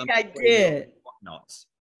sailed? I think I did. Whatnots?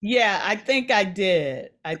 Yeah, I think I did.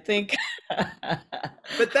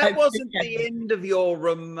 But that wasn't the end of your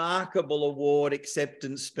remarkable award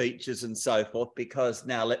acceptance speeches and so forth, because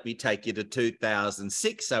now let me take you to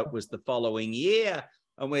 2006. So it was the following year,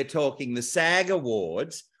 and we're talking the SAG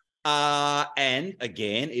Awards. And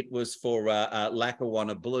again, it was for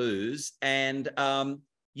Lackawanna Blues. And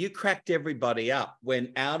you cracked everybody up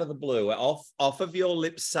when out of the blue, off of your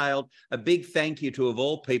lips sailed a big thank you to, of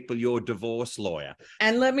all people, your divorce lawyer.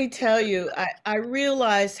 And let me tell you, I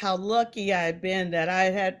realized how lucky I had been that I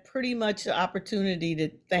had pretty much the opportunity to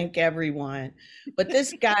thank everyone. But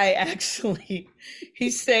this guy actually, he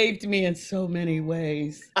saved me in so many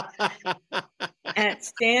ways. And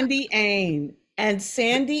Sandy Ain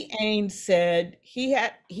said he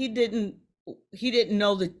didn't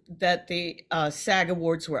know that the SAG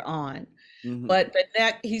Awards were on. Mhm. But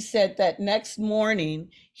he said that next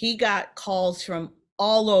morning he got calls from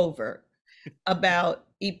all over about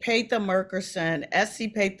Epatha Merkerson, S.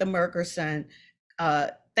 Epatha Merkerson,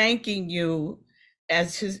 thanking you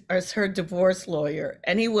as her divorce lawyer.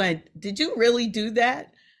 And he went, "Did you really do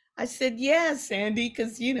that?" I said, "Yeah, Sandy,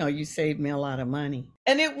 because you saved me a lot of money."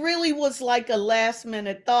 And it really was like a last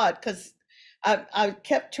minute thought, because I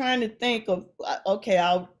kept trying to think of, okay,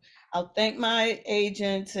 I'll thank my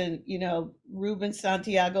agents and Ruben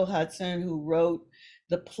Santiago Hudson, who wrote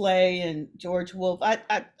the play, and George Wolfe.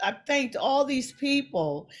 I thanked all these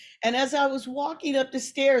people, and as I was walking up the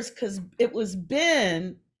stairs, because it was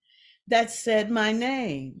Ben that said my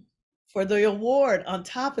name for the award. On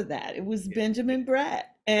top of that, it was Benjamin Bratt,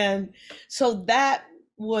 and so that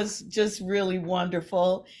was just really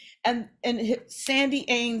wonderful. And Sandy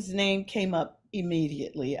Ains' name came up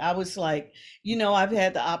immediately. I was like, I've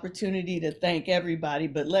had the opportunity to thank everybody,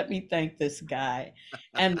 but let me thank this guy.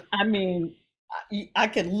 And I mean, I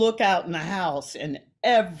could look out in the house and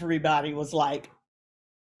everybody was like,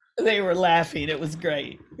 they were laughing. It was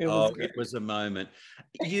great. It was Oh, great. it was a moment.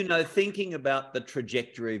 Thinking about the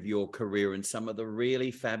trajectory of your career and some of the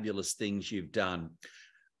really fabulous things you've done,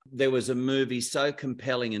 there was a movie so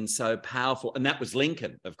compelling and so powerful, and that was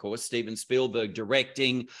Lincoln, of course, Steven Spielberg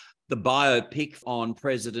directing the biopic on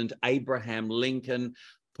President Abraham Lincoln,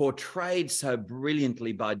 portrayed so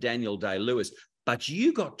brilliantly by Daniel Day-Lewis. But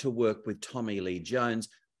you got to work with Tommy Lee Jones.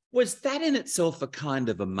 Was that in itself a kind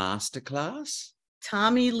of a masterclass?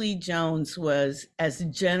 Tommy Lee Jones was as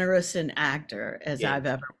generous an actor as Yes. I've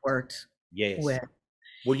ever worked Yes. with.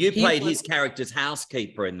 Well, you He played was, his character's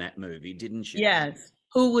housekeeper in that movie, didn't you? yes,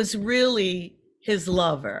 who was really his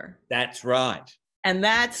lover. That's right. And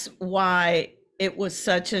that's why it was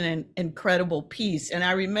such an incredible piece. And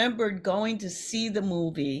I remembered going to see the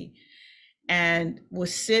movie and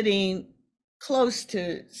was sitting close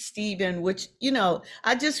to Steven, which,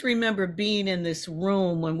 I just remember being in this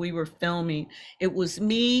room when we were filming. It was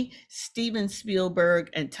me, Steven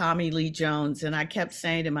Spielberg, and Tommy Lee Jones. And I kept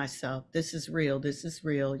saying to myself, this is real. This is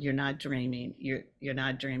real. You're not dreaming. You're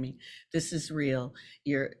not dreaming. This is real.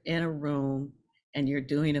 You're in a room and you're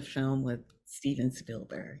doing a film with Steven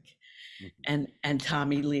Spielberg and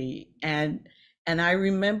Tommy Lee. And I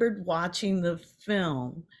remembered watching the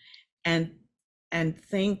film and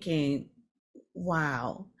thinking,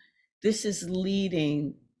 wow, this is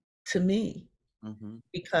leading to me,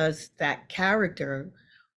 because that character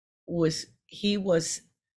was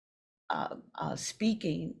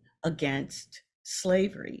speaking against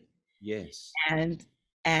slavery. Yes. And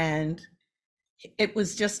it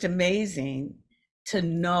was just amazing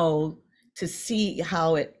to see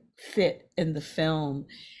how it fit in the film.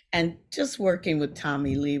 And just working with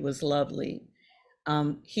Tommy Lee was lovely.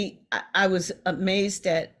 I was amazed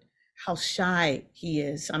at how shy he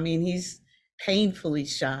is. I mean, he's painfully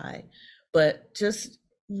shy, but just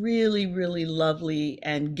really, really lovely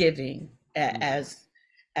and giving as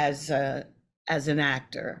an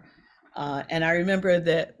actor. And I remember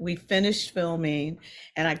that we finished filming,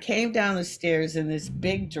 and I came down the stairs in this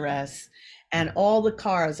big dress, and all the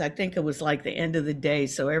cars. I think it was like the end of the day,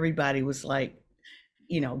 so everybody was like,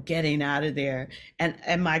 getting out of there. And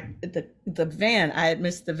the van, I had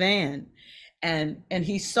missed the van, and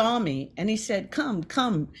he saw me and he said, come.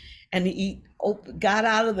 And he got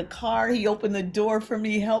out of the car. He opened the door for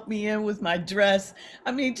me, helped me in with my dress.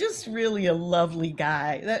 I mean, just really a lovely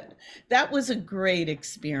guy. That was a great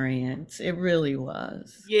experience. It really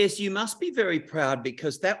was. Yes, you must be very proud,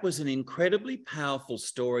 because that was an incredibly powerful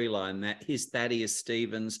storyline, that his Thaddeus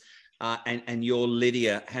Stevens and your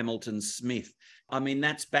Lydia Hamilton Smith. I mean,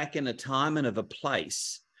 that's back in a time and of a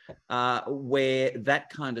place where that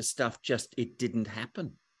kind of stuff it didn't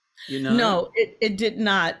happen, No, it did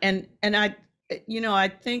not. And I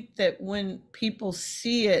think that when people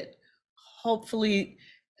see it, hopefully,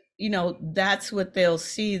 that's what they'll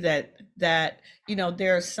see, that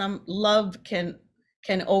there's some love can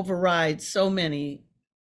override so many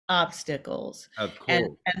obstacles. Of course.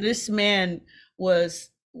 And this man was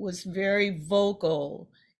very vocal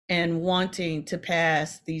and wanting to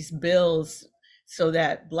pass these bills so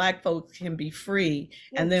that Black folks can be free.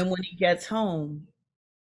 Yes. And then when he gets home,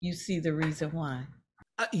 you see the reason why.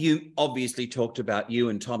 You obviously talked about you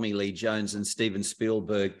and Tommy Lee Jones and Steven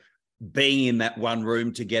Spielberg being in that one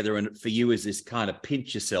room together, and for you is this kind of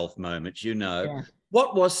pinch yourself moment, Yeah.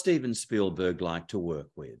 What was Steven Spielberg like to work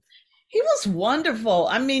with? He was wonderful.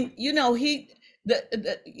 I mean, we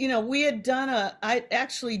had I'd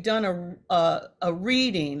actually done a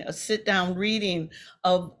reading, a sit down reading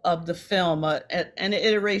of the film, an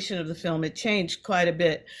iteration of the film. It changed quite a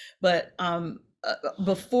bit, but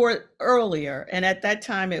before earlier, and at that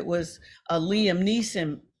time it was Liam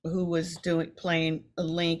Neeson who was playing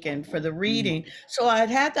Lincoln for the reading. So I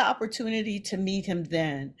had the opportunity to meet him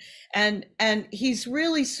then, and he's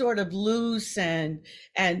really sort of loose, and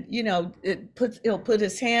he'll put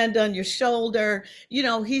his hand on your shoulder.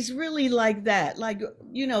 He's really like that, like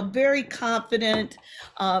very confident,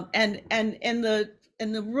 and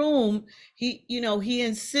in the room, he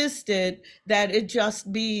insisted that it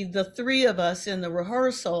just be the three of us in the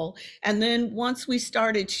rehearsal. And then once we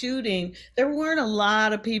started shooting, there weren't a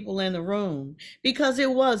lot of people in the room because it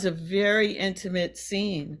was a very intimate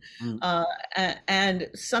scene. And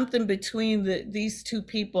something between these two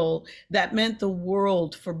people that meant the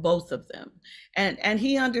world for both of them. And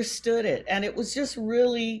he understood it. And it was just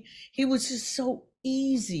really, he was just so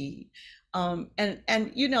easy. And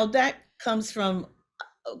that comes from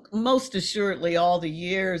most assuredly all the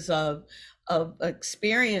years of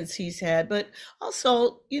experience he's had, but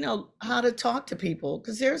also how to talk to people,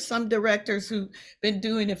 because there's some directors who've been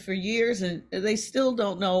doing it for years and they still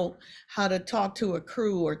don't know how to talk to a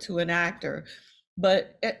crew or to an actor.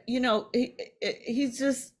 But he's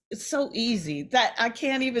just, it's so easy that I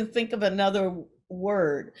can't even think of another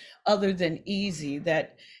word other than easy.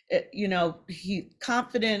 That he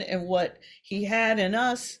confident in what he had in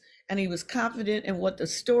us, and he was confident in what the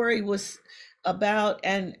story was about,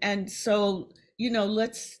 and so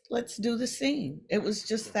let's do the scene. It was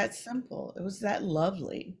just that simple. It was that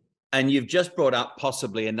lovely. And you've just brought up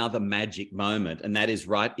possibly another magic moment, and that is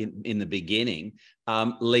right in the beginning.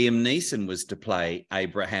 Liam Neeson was to play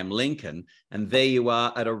Abraham Lincoln, and there you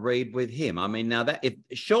are at a read with him. I mean, now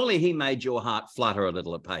surely he made your heart flutter a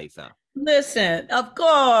little, Epatha. Listen, of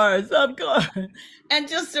course, and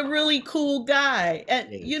just a really cool guy, and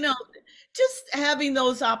Yes. just having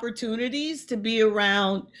those opportunities to be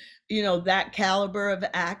around, that caliber of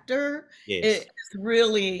actor. Yes.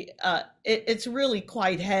 It's really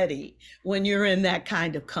quite heady when you're in that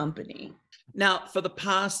kind of company. Now, for the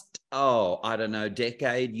past, I don't know,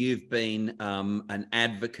 decade, you've been an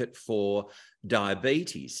advocate for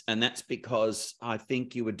diabetes, and that's because I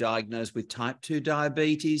think you were diagnosed with type 2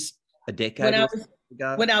 diabetes a decade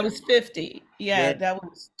ago. When I was 50. Yeah, that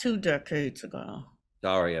was 2 decades ago.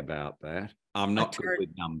 Sorry about that. I'm not good with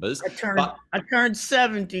numbers. I turned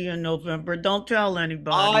 70 in November. Don't tell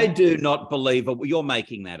anybody. I do not believe it. You're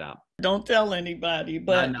making that up. Don't tell anybody.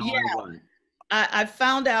 But no, I won't. I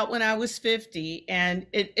found out when I was 50, and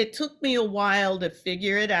it took me a while to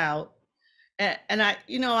figure it out. And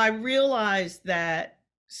I realized that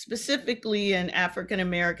specifically in African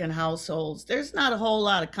American households, there's not a whole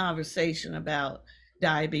lot of conversation about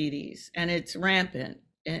diabetes, and it's rampant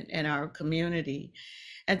in our community.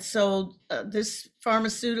 And so this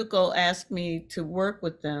pharmaceutical asked me to work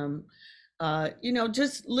with them,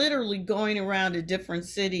 just literally going around to different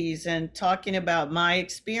cities and talking about my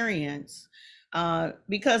experience,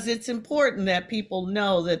 because it's important that people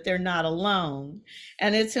know that they're not alone.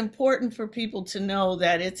 And it's important for people to know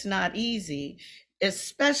that it's not easy,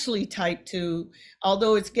 especially type 2,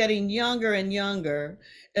 although it's getting younger and younger.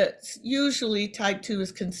 Usually type 2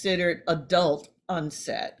 is considered adult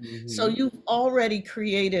onset. So you've already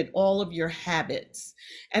created all of your habits,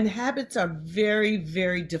 and habits are very,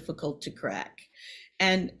 very difficult to crack.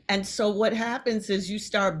 And so what happens is you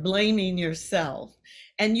start blaming yourself,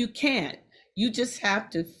 and you can't. You just have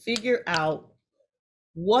to figure out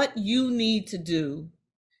what you need to do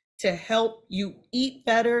to help you eat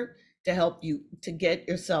better, to help you to get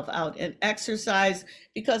yourself out and exercise,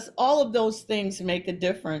 because all of those things make a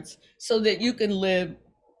difference so that you can live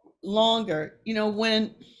longer.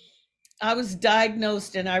 When I was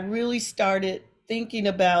diagnosed and I really started thinking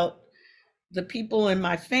about the people in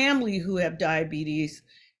my family who have diabetes,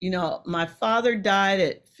 my father died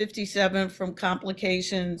at 57 from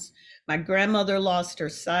complications. My grandmother lost her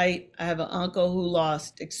sight. I have an uncle who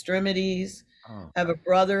lost extremities. I have a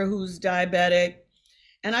brother who's diabetic.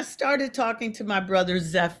 And I started talking to my brother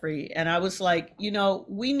Zephyr, and I was like,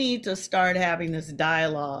 we need to start having this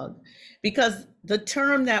dialogue, because the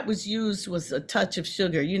term that was used was a touch of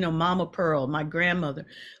sugar. Mama Pearl, my grandmother,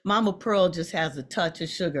 Mama Pearl just has a touch of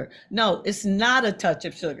sugar. No, it's not a touch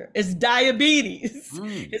of sugar. It's diabetes.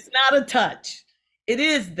 It's not a touch. It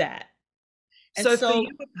is that. And so for you,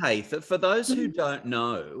 Epatha, for those who don't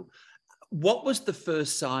know, what was the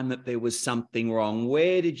first sign that there was something wrong?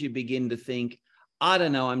 Where did you begin to think, I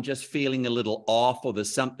don't know, I'm just feeling a little off, or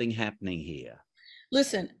there's something happening here?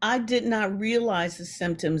 Listen, I did not realize the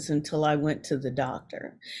symptoms until I went to the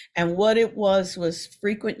doctor. And what it was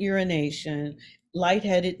frequent urination,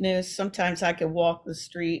 lightheadedness. Sometimes I could walk the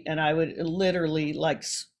street and I would literally like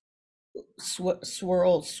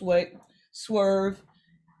swirl, swerve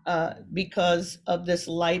because of this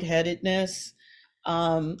lightheadedness.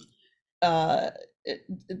 Um, uh,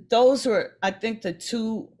 those are, I think, the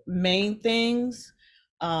two main things.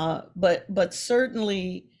 But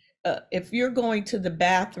certainly, if you're going to the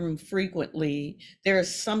bathroom frequently,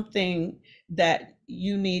 there's something that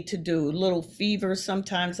you need to do. A little fever.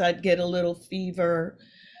 Sometimes I'd get a little fever.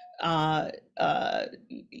 Uh,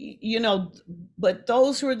 you know, but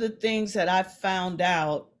those were the things that I found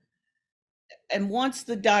out. And once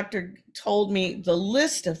the doctor told me the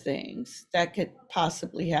list of things that could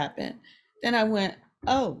possibly happen, then I went,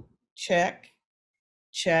 oh, check,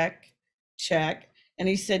 check, check. And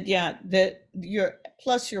he said, yeah, that your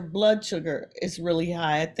blood sugar is really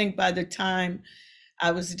high. I think by the time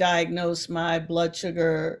I was diagnosed, my blood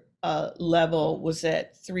sugar level was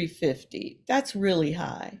at 350. That's really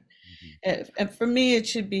high. And for me, it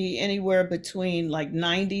should be anywhere between like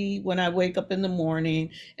 90 when I wake up in the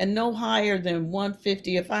morning and no higher than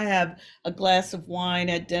 150. If I have a glass of wine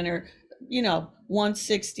at dinner,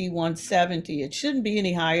 160, 170. It shouldn't be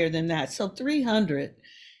any higher than that. So 300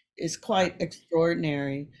 is quite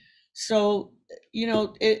extraordinary. So,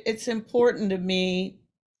 it's important to me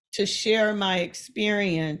to share my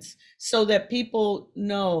experience so that people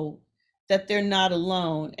know that they're not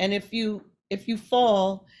alone. And if you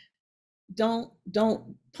fall, don't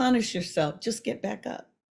punish yourself. Just get back up.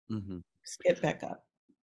 Just get back up.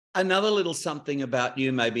 Another little something about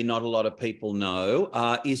you, maybe not a lot of people know,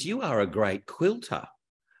 is you are a great quilter.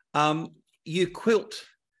 You quilt,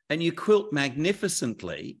 and you quilt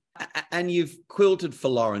magnificently, and you've quilted for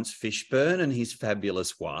Lawrence Fishburne and his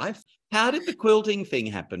fabulous wife. How did the quilting thing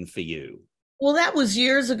happen for you? Well, that was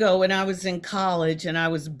years ago when I was in college and I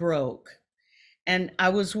was broke. And I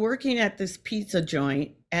was working at this pizza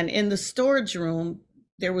joint, and in the storage room,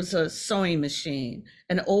 there was a sewing machine,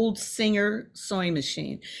 an old Singer sewing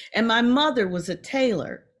machine. And my mother was a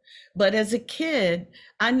tailor, but as a kid,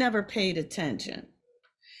 I never paid attention.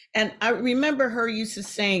 And I remember her used to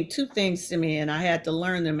saying two things to me, and I had to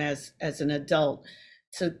learn them as an adult,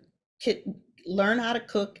 to learn how to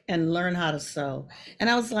cook and learn how to sew. And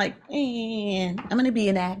I was like, I'm going to be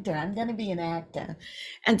an actor. I'm going to be an actor.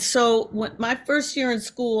 And so when my first year in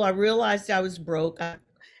school, I realized I was broke. I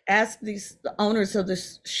asked the owners of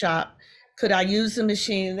this shop, could I use the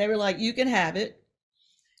machine? And they were like, you can have it.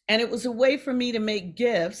 And it was a way for me to make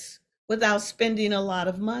gifts without spending a lot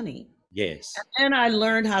of money. Yes. And then I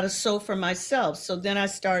learned how to sew for myself. So then I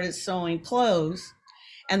started sewing clothes.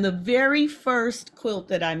 And the very first quilt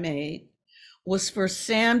that I made was for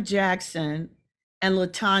Sam Jackson and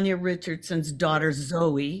LaTanya Richardson's daughter,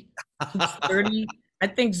 Zoe, who's 30. I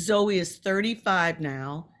think Zoe is 35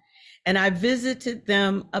 now. And I visited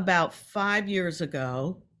them about 5 years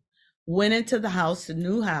ago, went into the house, a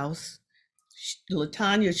new house.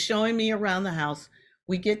 LaTanya's showing me around the house.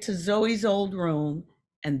 We get to Zoe's old room,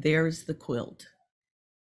 and there's the quilt.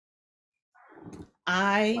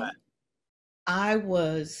 I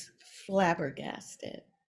was flabbergasted.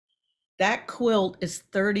 That quilt is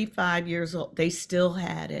 35 years old. They still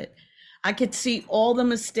had it. I could see all the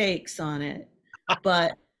mistakes on it,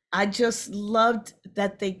 but I just loved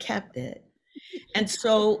that they kept it. And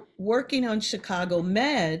so working on Chicago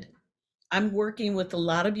Med, I'm working with a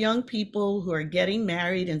lot of young people who are getting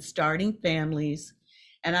married and starting families.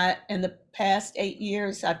 And in the past 8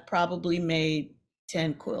 years, I've probably made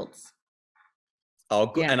 10 quilts. Oh,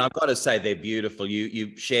 good. Yeah. And I've got to say they're beautiful.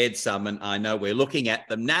 You shared some, and I know we're looking at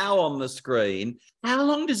them now on the screen. How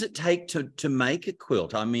long does it take to make a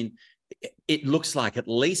quilt? I mean, it looks like at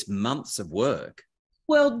least months of work.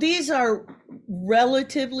 Well, these are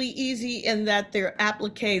relatively easy in that they're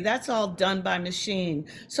applique. That's all done by machine.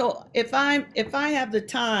 So if I have the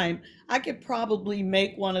time, I could probably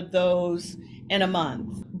make one of those in a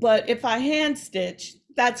month. But if I hand stitch,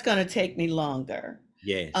 that's going to take me longer.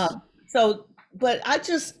 Yes. But I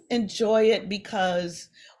just enjoy it because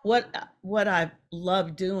what I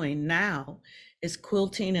love doing now is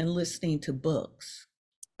quilting and listening to books.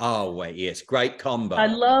 Oh, wait, yes, great combo.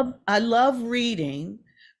 I love reading,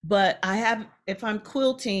 but if I'm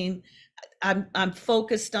quilting, I'm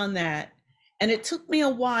focused on that. And it took me a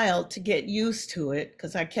while to get used to it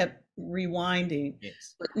because I kept rewinding.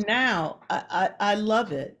 Yes. But now I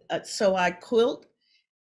love it. So I quilt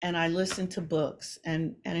and I listen to books,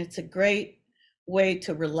 and it's a great way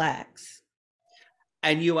to relax.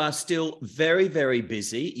 And you are still very, very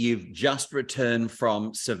busy. You've just returned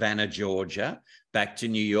from Savannah, Georgia, back to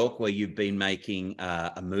New York, where you've been making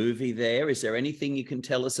a movie there. Is there anything you can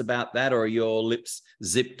tell us about that, or are your lips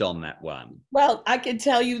zipped on that one? Well, I can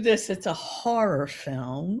tell you this. It's a horror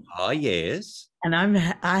film. Oh, yes. And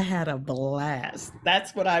I had a blast.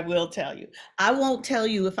 That's what I will tell you. I won't tell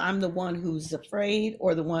you if I'm the one who's afraid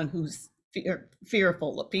or the one who's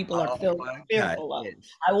fearful of people are Oh, okay. fearful of. Yes.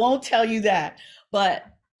 I won't tell you that. But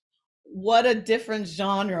what a different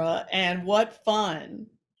genre and what fun.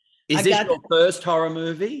 Is I this got your first horror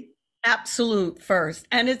movie? absolute first,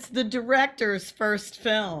 and it's the director's first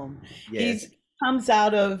film. Yes. He's comes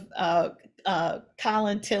out of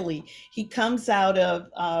Colin Tilley. He comes out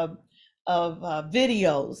of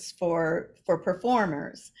videos for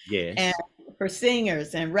performers and Yes. for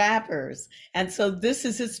singers and rappers, and so this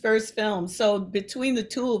is his first film. So between the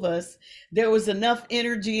two of us, there was enough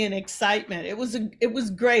energy and excitement. It was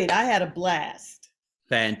great. I had a blast.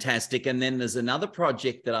 Fantastic. And then there's another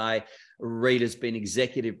project that I read has been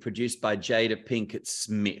executive produced by Jada Pinkett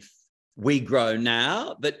Smith. We Grow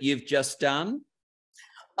Now, that you've just done.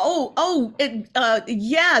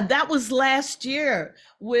 Yeah, that was last year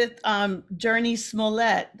with Journey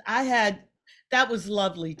Smollett. That was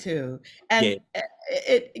lovely too. Yeah.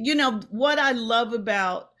 And what I love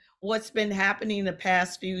about what's been happening the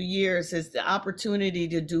past few years is the opportunity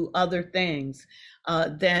to do other things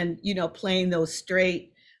than, playing those straight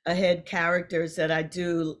ahead characters that I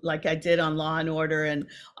do, like I did on Law and Order and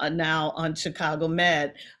now on Chicago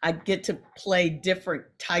Med. I get to play different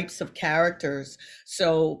types of characters.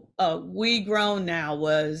 So We Grown Now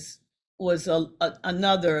was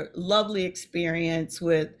another lovely experience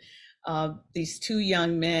with these two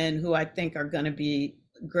young men who I think are going to be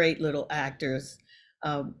great little actors.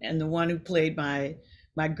 And the one who played my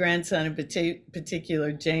grandson in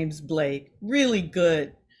particular, James Blake, really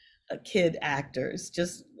good kid actors,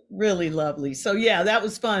 just really lovely. So yeah, that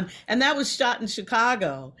was fun. And that was shot in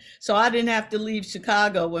Chicago. So I didn't have to leave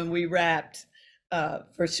Chicago when we wrapped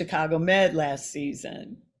for Chicago Med last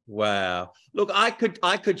season. Wow. Look, I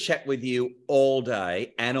could chat with you all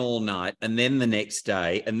day and all night and then the next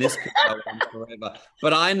day, and this could go on forever.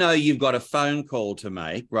 But I know you've got a phone call to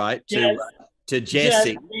make, right? Yes. To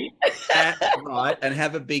Jesse. Right, and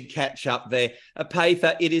have a big catch up there.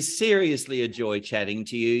 Epatha, it is seriously a joy chatting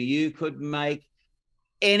to you. You could make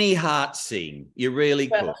any heart sing. You really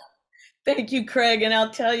could. Thank you, Craig. And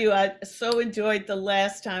I'll tell you, I so enjoyed the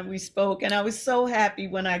last time we spoke, and I was so happy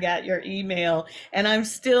when I got your email. And I'm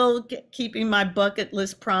still keeping my bucket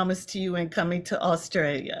list promise to you and coming to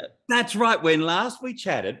Australia. That's right. When last we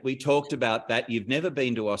chatted, we talked about that. You've never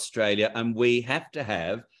been to Australia, and we have to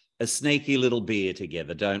have a sneaky little beer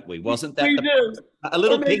together, don't we? Wasn't that a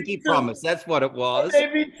little pinky promise? That's what it was.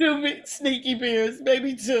 Maybe two sneaky beers,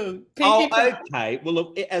 maybe two. Okay. Well,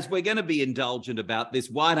 look, as we're going to be indulgent about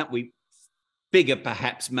this, why don't we figure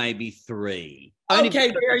perhaps maybe three?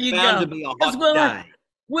 Okay, there you go. To be a hot day.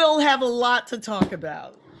 We'll have a lot to talk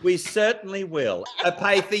about. We certainly will.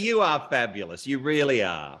 Epatha, you are fabulous. You really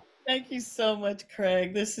are. Thank you so much,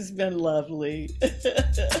 Craig. This has been lovely.